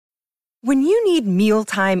When you need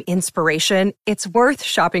mealtime inspiration, it's worth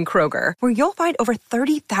shopping Kroger, where you'll find over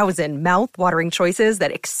 30,000 mouth-watering choices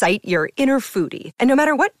that excite your inner foodie. And no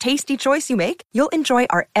matter what tasty choice you make, you'll enjoy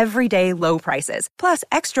our everyday low prices, plus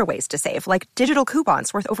extra ways to save, like digital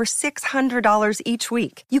coupons worth over $600 each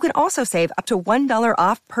week. You can also save up to $1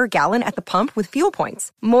 off per gallon at the pump with fuel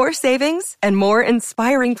points. More savings and more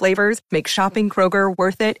inspiring flavors make shopping Kroger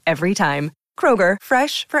worth it every time. Kroger,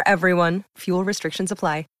 fresh for everyone. Fuel restrictions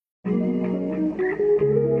apply.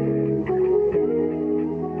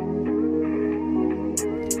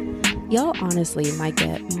 Y'all honestly might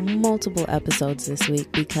get multiple episodes this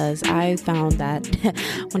week because I found that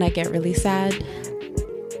when I get really sad,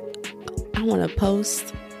 I want to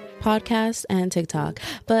post, podcast, and TikTok.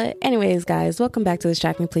 But anyways, guys, welcome back to the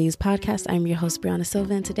Distract Me Please podcast. I'm your host, Brianna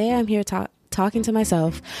Silva, and today I'm here talking to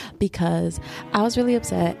myself because I was really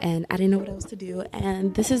upset and I didn't know what else to do,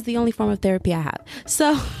 and this is the only form of therapy I have.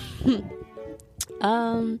 So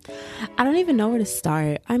I don't even know where to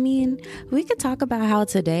start. I mean, we could talk about how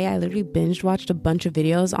today I literally binge watched a bunch of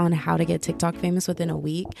videos on how to get TikTok famous within a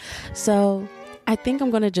week. So I think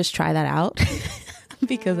I'm going to just try that out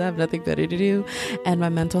because I have nothing better to do and my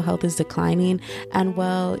mental health is declining. And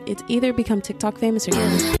well, it's either become TikTok famous or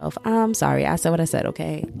get yourself. I'm sorry. I said what I said.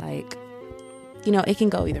 Okay. Like, you know, it can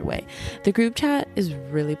go either way. The group chat is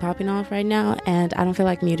really popping off right now, and I don't feel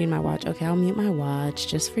like muting my watch. Okay, I'll mute my watch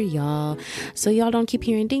just for y'all, so y'all don't keep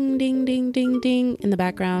hearing ding, ding, ding, ding, ding in the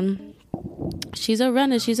background. She's a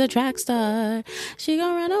runner, she's a track star. She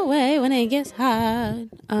gonna run away when it gets hot.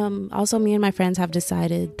 Also, me and my friends have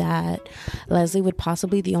decided that Leslie would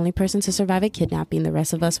possibly be the only person to survive a kidnapping. The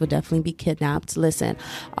rest of us would definitely be kidnapped. Listen,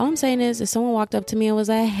 all I'm saying is if someone walked up to me and was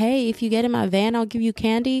like, hey, if you get in my van, I'll give you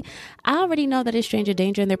candy, I already know that it's stranger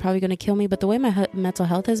danger and they're probably gonna kill me. But the way my mental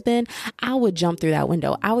health has been, I would jump through that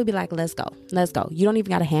window. I would be like, let's go. You don't even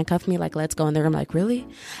gotta handcuff me, like, let's go. And they're gonna be like, really?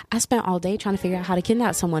 I spent all day trying to figure out how to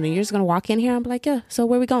kidnap someone and you're just gonna walk in here and be like, yeah, so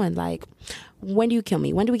where we going? Like, when do you kill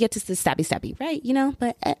me? When do we get to the stabby, right? You know,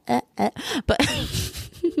 but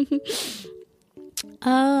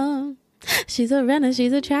she's a runner,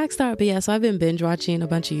 she's a track star. But yeah, so I've been binge watching a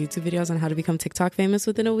bunch of YouTube videos on how to become TikTok famous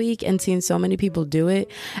within a week and seeing so many people do it.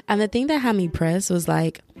 And the thing that had me pressed was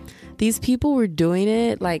like, these people were doing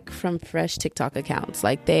it like from fresh TikTok accounts.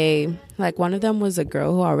 Like one of them was a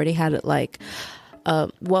girl who already had it like,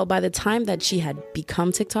 well, by the time that she had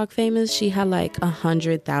become TikTok famous, she had like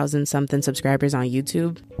 100,000 something subscribers on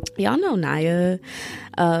YouTube. Y'all know Naya.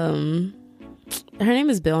 Her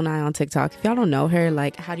name is Bill Nye on TikTok. If y'all don't know her,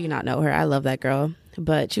 like, how do you not know her? I love that girl.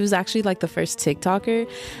 But she was actually like the first TikToker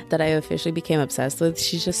that I officially became obsessed with.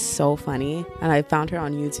 She's just so funny. And I found her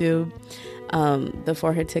on YouTube.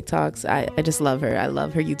 Before her TikToks, I just love her. I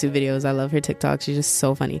love her YouTube videos. I love her TikTok. She's just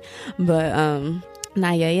so funny. But,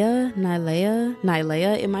 Nylea,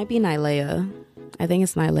 it might be Nylea. I think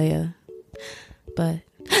it's Nylea. But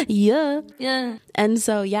yeah. And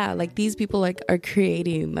so yeah, like these people like are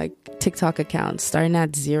creating like TikTok accounts starting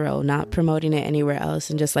at zero, not promoting it anywhere else,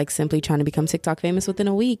 and just like simply trying to become TikTok famous within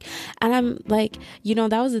a week. And I'm like, you know,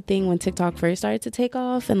 that was the thing when TikTok first started to take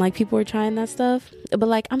off and like people were trying that stuff. But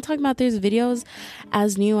like I'm talking about there's videos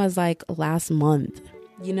as new as like last month,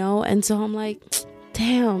 you know? And so I'm like,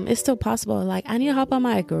 damn, it's still possible. Like, I need to hop on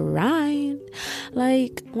my grind.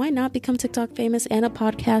 Like, why not become TikTok famous and a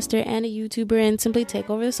podcaster and a YouTuber and simply take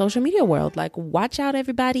over the social media world? Like, watch out,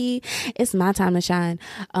 everybody. It's my time to shine.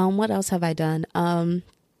 What else have I done?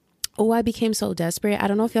 I became so desperate. I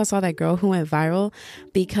don't know if y'all saw that girl who went viral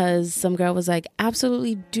because some girl was like,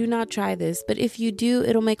 absolutely do not try this. But if you do,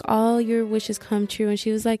 it'll make all your wishes come true. And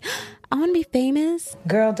she was like, I want to be famous.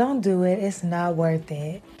 Girl, don't do it. It's not worth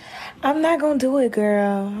it. I'm not going to do it,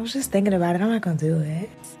 girl. I was just thinking about it. I'm not going to do it.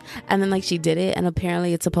 And then like she did it, and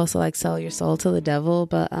apparently it's supposed to like sell your soul to the devil.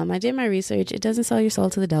 But I did my research. It doesn't sell your soul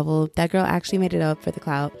to the devil. That girl actually made it up for the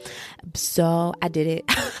clout. So I did it.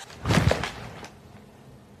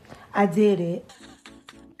 I did it.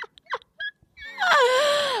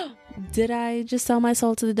 Did I just sell my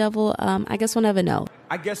soul to the devil? I guess we'll never know.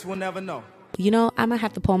 You know, I might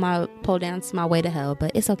have to pole dance my way to hell,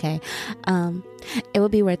 but it's okay. It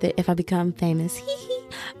would be worth it if I become famous.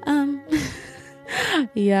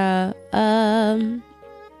 Yeah.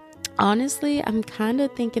 Honestly, I'm kind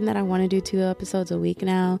of thinking that I want to do 2 episodes a week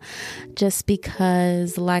now, just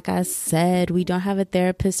because, like I said, we don't have a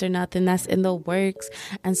therapist or nothing that's in the works.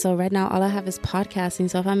 And so right now, all I have is podcasting.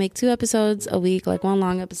 So if I make 2 episodes a week, like 1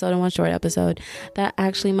 long episode and 1 short episode, that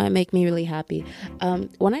actually might make me really happy.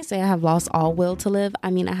 When I say I have lost all will to live, I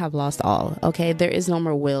mean I have lost all. Okay, there is no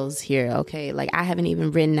more wills here. Okay, like I haven't even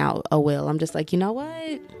written out a will. I'm just like, you know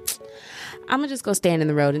what? I'm gonna just go stand in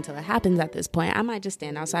the road until it happens. At this point, I might just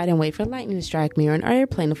stand outside and wait for lightning to strike me or an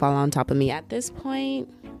airplane to fall on top of me. At this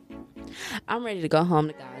point, I'm ready to go home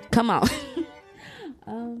to God. Come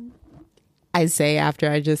on. I say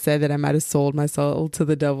after I just said that I might have sold my soul to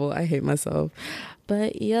the devil. I hate myself.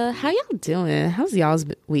 But yeah, how y'all doing? How's y'all's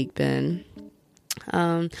week been?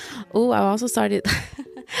 I also started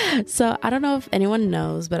so I don't know if anyone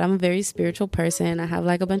knows, but I'm a very spiritual person. I have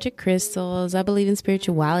like a bunch of crystals. I believe in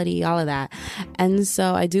spirituality, all of that. And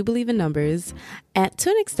so I do believe in numbers, and to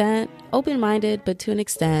an extent, open-minded, but to an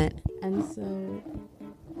extent. And so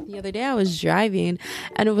the other day I was driving,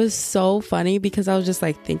 and it was so funny because I was just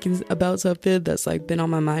like thinking about something that's like been on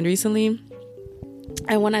my mind recently.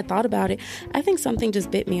 And when I thought about it, I think something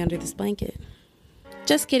just bit me under this blanket.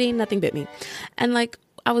 Just kidding, nothing bit me. And like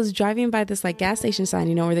I was driving by this like gas station sign,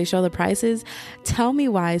 you know, where they show the prices. Tell me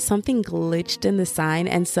why something glitched in the sign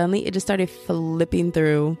and suddenly it just started flipping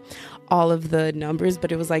through all of the numbers,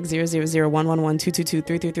 but it was like 000 111 222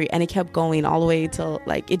 333, and it kept going all the way till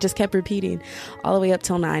like it just kept repeating all the way up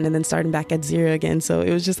till 9 and then starting back at 0 again. So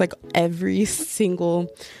it was just like every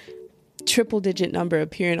single triple digit number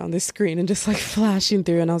appearing on the screen and just like flashing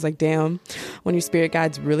through, and I was like, damn, when your spirit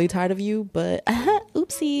guide's really tired of you. But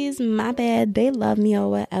oopsies, my bad, they love me or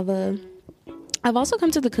whatever. I've also come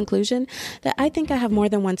to the conclusion that I think I have more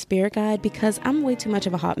than one spirit guide because I'm way too much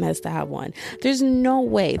of a hot mess to have one. There is no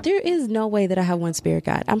way that I have one spirit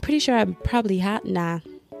guide. I'm pretty sure I probably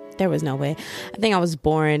there was no way. I think I was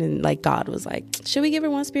born and like God was like, should we give her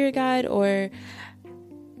one spirit guide or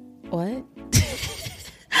what?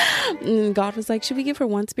 And God was like, should we give her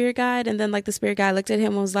one spirit guide? And then like the spirit guide looked at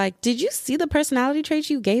him and was like, did you see the personality traits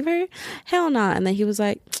you gave her? Hell nah. And then he was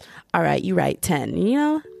like, all right, you right, 10. You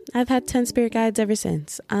know, I've had 10 spirit guides ever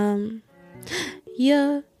since.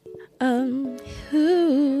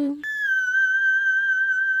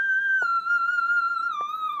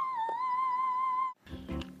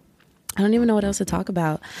 I don't even know what else to talk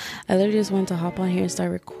about. I literally just wanted to hop on here and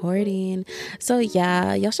start recording. So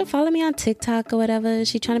yeah, y'all should follow me on TikTok or whatever.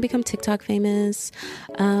 She's trying to become TikTok famous,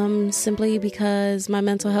 simply because my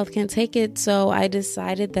mental health can't take it. So I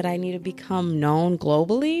decided that I need to become known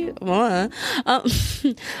globally.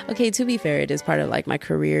 Okay, to be fair, it is part of like my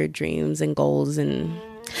career dreams and goals and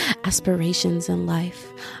aspirations in life.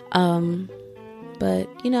 But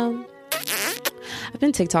you know, I've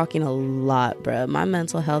been TikToking a lot, bro. My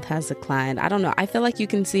mental health has declined. I don't know. I feel like you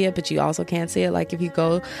can see it, but you also can't see it. Like if you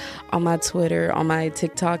go on my Twitter, on my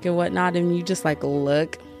TikTok and whatnot, and you just like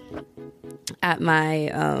look at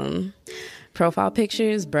my profile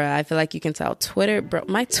pictures, bruh, I feel like you can tell. Twitter, bro,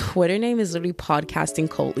 my Twitter name is literally Podcasting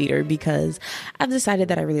Cult Leader because I've decided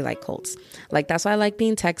that I really like cults. Like that's why I like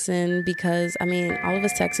being Texan, because I mean all of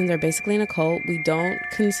us Texans are basically in a cult. We don't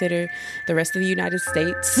consider the rest of the United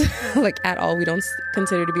States like at all. We don't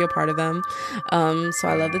consider to be a part of them. So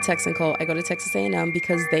I love the Texan cult. I go to Texas A&M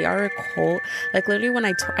because they are a cult. Like literally when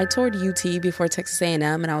I toured UT before Texas A&M,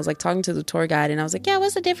 and I was like talking to the tour guide and I was like, yeah,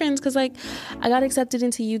 what's the difference? Because like I got accepted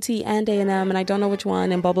into UT and A&M and I don't know which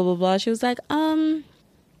one and blah blah blah blah. She was like,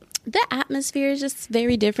 the atmosphere is just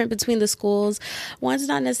very different between the schools. One's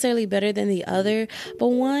not necessarily better than the other, but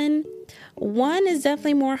one is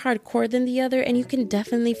definitely more hardcore than the other, and you can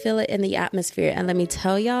definitely feel it in the atmosphere. And let me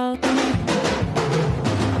tell y'all,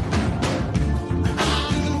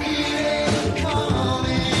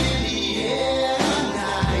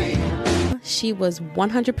 she was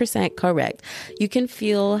 100% correct. You can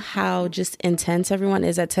feel how just intense everyone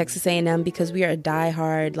is at Texas A&M because we are a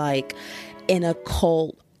diehard, like in a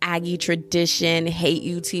cult, Aggie tradition, hate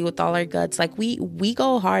UT with all our guts. Like we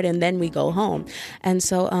go hard and then we go home. And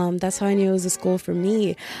so that's how I knew it was a school for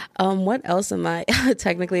me. What else am I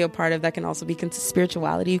technically a part of that can also be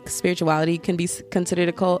spirituality? Spirituality can be considered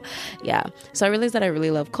a cult. Yeah. So I realized that I really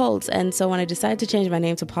love cults. And so when I decided to change my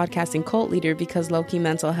name to Podcasting Cult Leader because low-key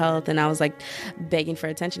mental health, and I was like begging for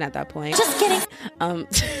attention at that point. Just kidding. On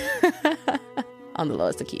the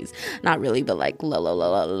lowest of keys. Not really, but like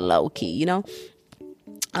low key, you know?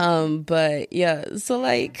 But yeah, so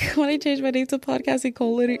like when I changed my name to Podcasting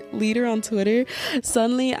Cult Leader on Twitter,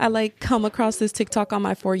 suddenly I like come across this TikTok on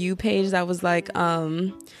my For You page that was like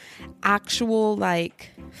actual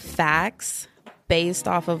like facts based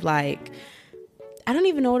off of like, I don't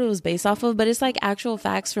even know what it was based off of, but it's like actual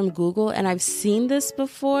facts from Google. And I've seen this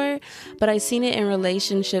before, but I've seen it in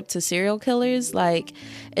relationship to serial killers. Like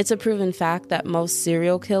it's a proven fact that most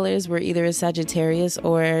serial killers were either a Sagittarius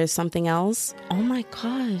or something else. Oh my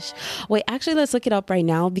gosh. Wait, actually, let's look it up right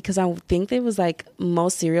now because I think it was like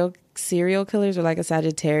most serial killers are like a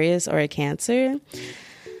Sagittarius or a Cancer.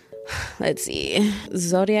 Let's see.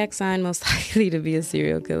 Zodiac sign most likely to be a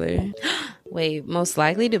serial killer. Wait, most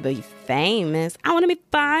likely to be famous. I want to be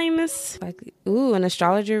famous. Ooh, an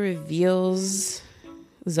astrologer reveals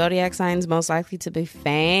zodiac signs most likely to be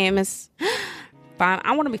famous. Fine.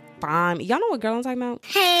 I want to be fine. Y'all know what girl I'm talking about?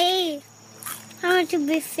 Hey, I want to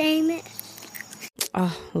be famous.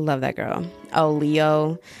 Oh, love that girl. Oh,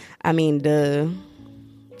 Leo. I mean, then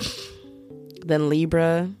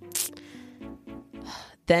Libra.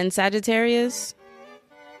 Then Sagittarius.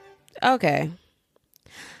 Okay.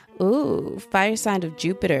 Ooh, fire sign of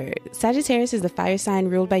Jupiter. Sagittarius is the fire sign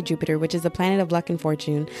ruled by Jupiter, which is the planet of luck and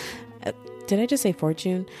fortune. Did I just say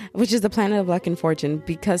fortune? Which is the planet of luck and fortune.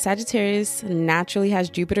 Because Sagittarius naturally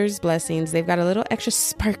has Jupiter's blessings, they've got a little extra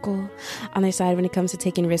sparkle on their side when it comes to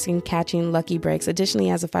taking risks and catching lucky breaks.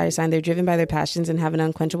 Additionally, as a fire sign, they're driven by their passions and have an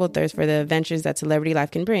unquenchable thirst for the adventures that celebrity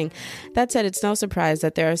life can bring. That said, it's no surprise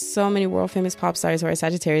that there are so many world-famous pop stars who are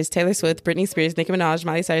Sagittarius: Taylor Swift, Britney Spears, Nicki Minaj,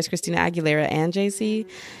 Miley Cyrus, Christina Aguilera, and Jay-Z.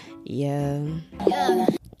 Yeah.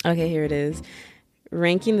 Okay, here it is.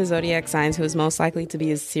 Ranking the zodiac signs who is most likely to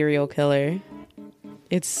be a serial killer.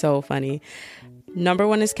 It's so funny. Number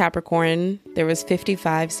 1 is Capricorn. There was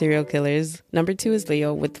 55 serial killers. Number 2 is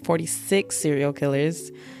Leo with 46 serial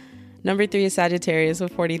killers. Number 3 is Sagittarius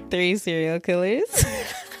with 43 serial killers.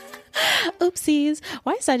 Oopsies.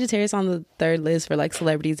 Why is Sagittarius on the third list for like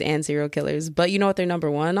celebrities and serial killers? But you know what they're number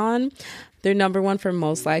 1 on? They're number 1 for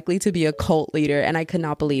most likely to be a cult leader, and I could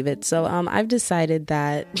not believe it. So I've decided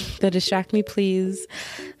that the Distract Me Please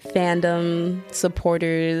fandom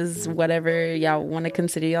supporters, whatever y'all want to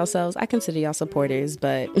consider yourselves, I consider y'all supporters,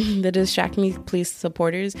 but the Distract Me Please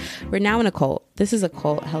supporters, we're now in a cult. This is a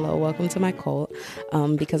cult. Hello, welcome to my cult,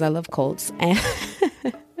 because I love cults. And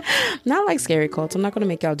not like scary cults. I'm not going to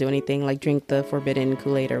make y'all do anything like drink the forbidden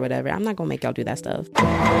Kool-Aid or whatever. I'm not going to make y'all do that stuff.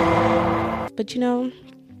 But you know,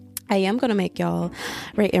 I am going to make y'all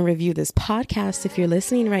rate and review this podcast. If you're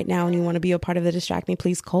listening right now and you want to be a part of the Distract Me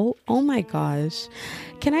Please cult, oh my gosh.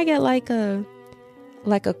 Can I get like a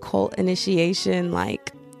cult initiation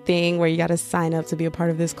like thing where you got to sign up to be a part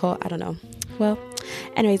of this cult? I don't know. Well,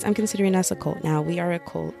 anyways, I'm considering us a cult now. We are a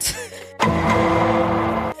cult.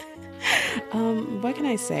 What can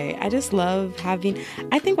I say? I just love I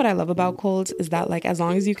think what I love about cults is that like as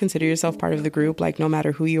long as you consider yourself part of the group, like no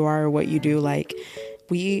matter who you are or what you do, like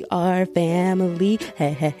we are family.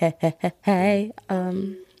 Hey.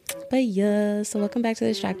 But yeah, so welcome back to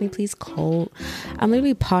the Distract Me Please cult. I'm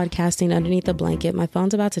literally podcasting underneath the blanket. My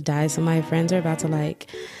phone's about to die, so my friends are about to like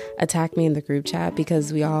attack me in the group chat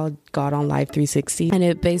because we all got on Live 360, and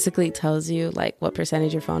it basically tells you like what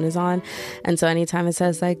percentage your phone is on. And so anytime it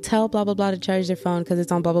says like tell blah blah blah to charge their phone because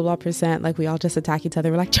it's on blah blah blah percent, like we all just attack each other.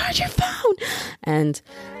 We're like, charge your phone. And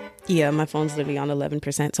yeah, my phone's literally on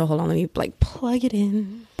 11%. So hold on, let me like plug it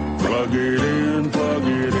in. Plug it in, plug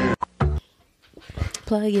it in.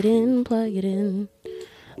 Plug it in, plug it in.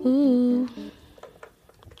 Ooh.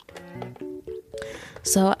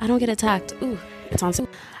 So I don't get attacked. Ooh, it's on.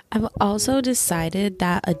 I've also decided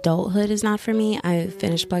that adulthood is not for me. I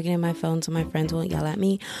finished plugging in my phone so my friends won't yell at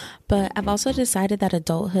me. But I've also decided that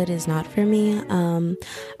adulthood is not for me.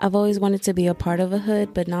 I've always wanted to be a part of a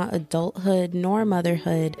hood, but not adulthood nor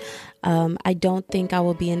motherhood. I don't think I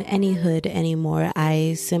will be in any hood anymore.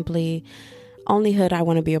 Only hood I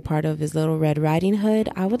want to be a part of is Little Red Riding Hood.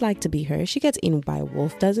 I would like to be her. She gets eaten by a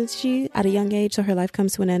wolf, doesn't she? At a young age, so her life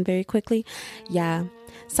comes to an end very quickly. Yeah.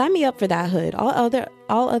 Sign me up for that hood. All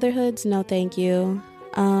other hoods, no thank you.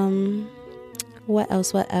 What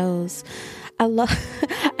else?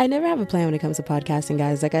 I never have a plan when it comes to podcasting,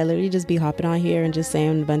 guys. Like I literally just be hopping on here and just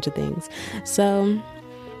saying a bunch of things. So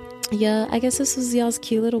yeah, I guess this was y'all's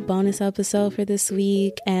cute little bonus episode for this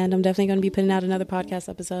week, and I'm definitely going to be putting out another podcast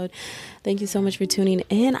episode. Thank you so much for tuning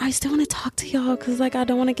in. I still want to talk to y'all because like I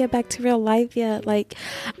don't want to get back to real life yet. Like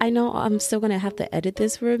I know I'm still going to have to edit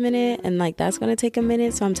this for a minute, and like that's going to take a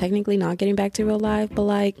minute, so I'm technically not getting back to real life, but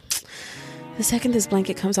like the second this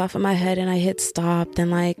blanket comes off of my head and I hit stop,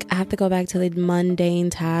 then like I have to go back to the mundane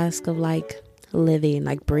task of like living,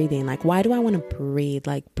 like breathing. Like why do I want to breathe?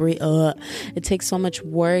 Like it takes so much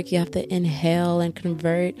work. You have to inhale and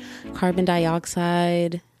convert carbon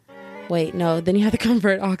dioxide. Then you have to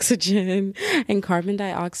convert oxygen and carbon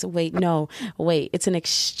dioxide. It's an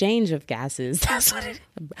exchange of gases. That's what it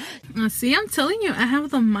is. See, I'm telling you, I have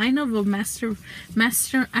the mind of a master.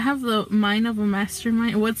 I have the mind of a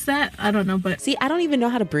mastermind. What's that? I don't know, but see, I don't even know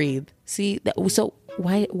how to breathe. See, so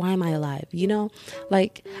why am I alive? You know,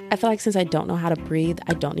 like I feel like since I don't know how to breathe,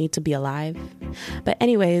 I don't need to be alive. But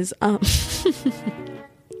anyways, what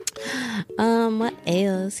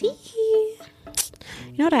else?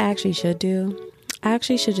 You know what I actually should do? I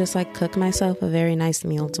actually should just like cook myself a very nice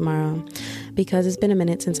meal tomorrow, because it's been a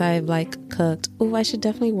minute since I've like cooked. Oh, I should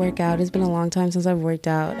definitely work out. It's been a long time since I've worked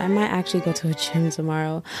out. I might actually go to a gym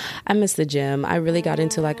tomorrow. I miss the gym. I really got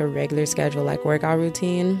into like a regular schedule, like workout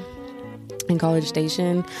routine in College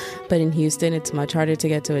Station, but in Houston it's much harder to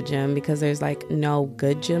get to a gym because there's like no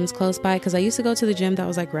good gyms close by. Because I used to go to the gym that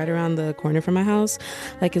was like right around the corner from my house,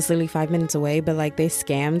 like it's literally 5 minutes away, but like they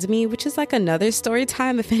scammed me, which is like another story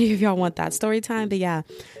time if any of y'all want that story time. But yeah,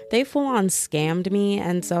 they full on scammed me,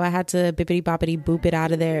 and so I had to bippity boppity boop it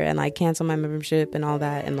out of there and like cancel my membership and all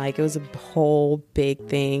that, and like it was a whole big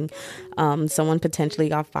thing. Someone potentially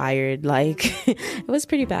got fired, like it was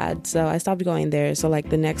pretty bad, so I stopped going there. So like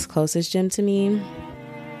the next closest gym to me,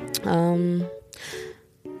 I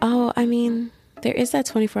mean, there is that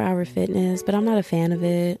 24-hour fitness, but I'm not a fan of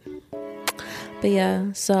it. But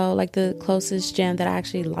yeah, so like the closest gym that I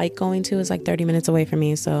actually like going to is like 30 minutes away from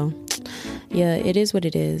me. So yeah, it is what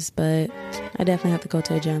it is, but I definitely have to go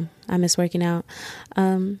to a gym. I miss working out.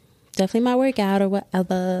 Definitely my workout or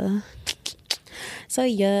whatever. So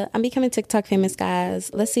yeah, I'm becoming TikTok famous,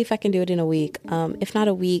 guys. Let's see if I can do it in a week. If not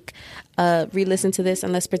a week, re-listen to this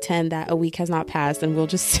and let's pretend that a week has not passed, and we'll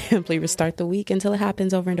just simply restart the week until it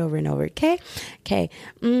happens over and over and over. Okay.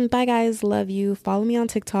 Bye guys, love you. Follow me on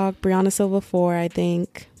TikTok, Brianna Silva 4, I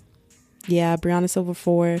think. Yeah, Brianna Silva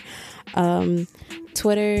 4.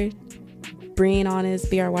 Twitter, Breen Honest,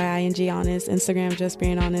 BRYING Honest. Instagram, just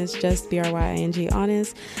Breen Honest, just BRYING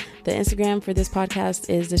Honest. The Instagram for this podcast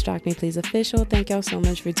is Distract Me Please Official. Thank y'all so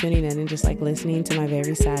much for tuning in and just like listening to my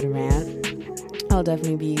very sad rant. I'll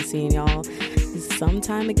definitely be seeing y'all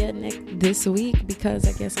sometime again this week, because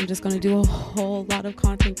I guess I'm just going to do a whole lot of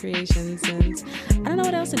content creation since I don't know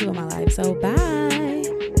what else to do in my life. So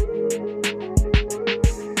bye.